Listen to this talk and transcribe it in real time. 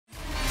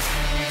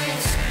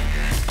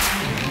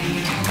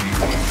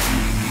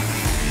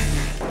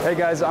Hey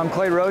guys, I'm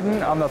Clay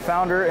Roden. I'm the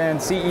founder and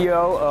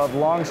CEO of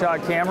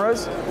LongShot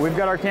cameras. We've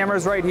got our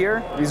cameras right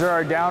here. These are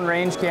our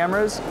downrange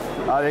cameras.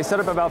 They set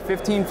up about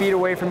 15 feet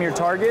away from your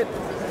target.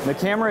 The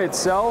camera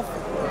itself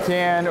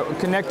can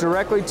connect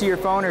directly to your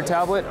phone or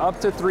tablet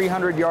up to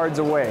 300 yards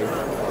away.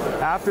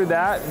 After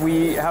that,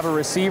 we have a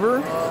receiver,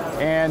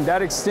 and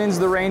that extends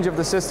the range of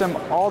the system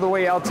all the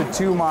way out to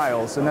 2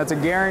 miles, and that's a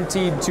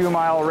guaranteed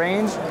 2-mile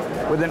range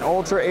with an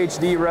Ultra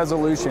HD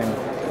resolution.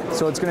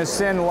 So it's going to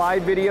send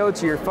live video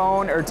to your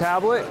phone or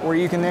tablet where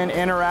you can then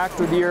interact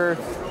with your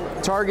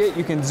target.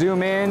 You can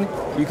zoom in,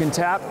 you can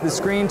tap the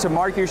screen to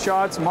mark your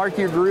shots, mark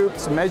your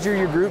groups, measure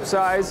your group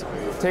size,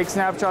 take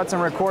snapshots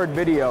and record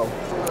video.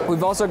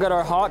 We've also got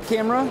our hot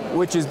camera,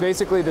 which is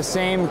basically the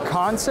same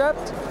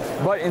concept,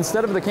 but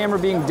instead of the camera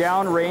being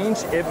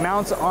downrange, it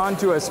mounts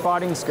onto a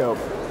spotting scope.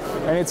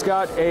 And it's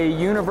got a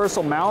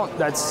universal mount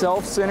that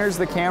self-centers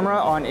the camera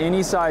on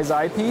any size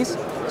eyepiece,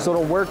 so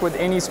it'll work with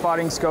any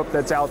spotting scope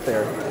that's out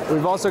there.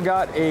 We've also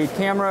got a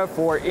camera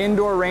for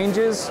indoor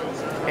ranges,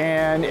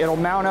 and it'll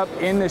mount up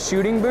in the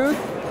shooting booth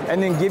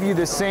and then give you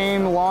the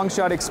same long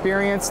shot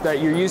experience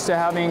that you're used to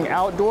having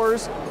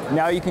outdoors.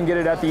 Now you can get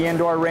it at the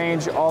indoor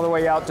range all the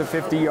way out to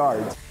 50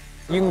 yards.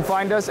 You can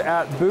find us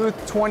at booth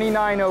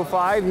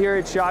 2905 here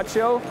at SHOT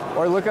Show,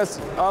 or look us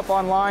up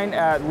online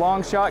at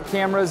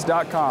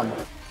longshotcameras.com.